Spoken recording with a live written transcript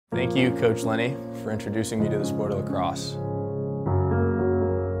Thank you, Coach Lenny, for introducing me to the sport of lacrosse.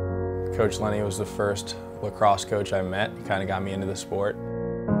 Coach Lenny was the first lacrosse coach I met. He kind of got me into the sport.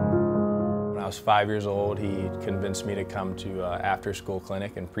 When I was 5 years old, he convinced me to come to after-school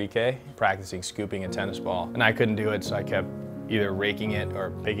clinic in pre-K, practicing scooping a tennis ball. And I couldn't do it, so I kept either raking it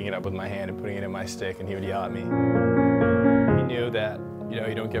or picking it up with my hand and putting it in my stick, and he would yell at me. He knew that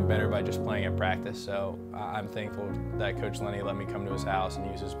you don't get better by just playing at practice, so I'm thankful that Coach Lenny let me come to his house and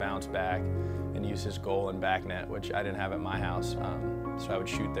use his bounce back and use his goal and back net, which I didn't have at my house. So I would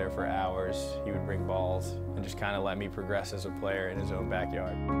shoot there for hours. He would bring balls and just kind of let me progress as a player in his own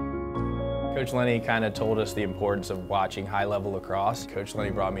backyard. Coach Lenny kind of told us the importance of watching high-level lacrosse. Coach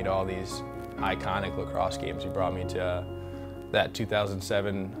Lenny brought me to all these iconic lacrosse games. He brought me to that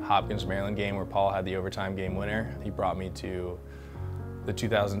 2007 Hopkins, Maryland game where Paul had the overtime game winner. He brought me to the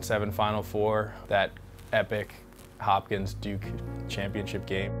 2007 Final Four, that epic Hopkins-Duke championship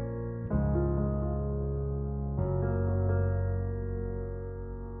game.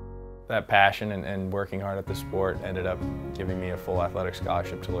 That passion and working hard at the sport ended up giving me a full athletic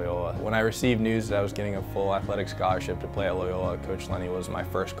scholarship to Loyola. When I received news that I was getting a full athletic scholarship to play at Loyola, Coach Lenny was my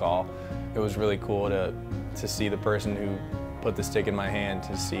first call. It was really cool to see the person who put the stick in my hand,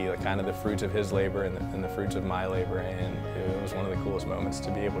 to see kind of the fruits of his labor and the fruits of my labor, and it was one of the coolest moments to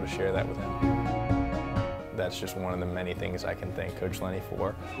be able to share that with him. That's just one of the many things I can thank Coach Lenny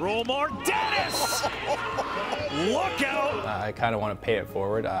for. Romar Dennis! Look out! I kind of want to pay it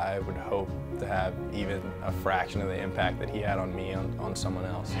forward. I would hope to have even a fraction of the impact that he had on me on someone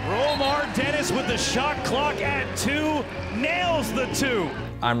else. Romar Dennis with the shot clock at 2, nails the 2.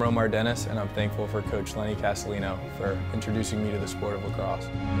 I'm Romar Dennis, and I'm thankful for Coach Lenny Castellino for introducing me to the sport of lacrosse.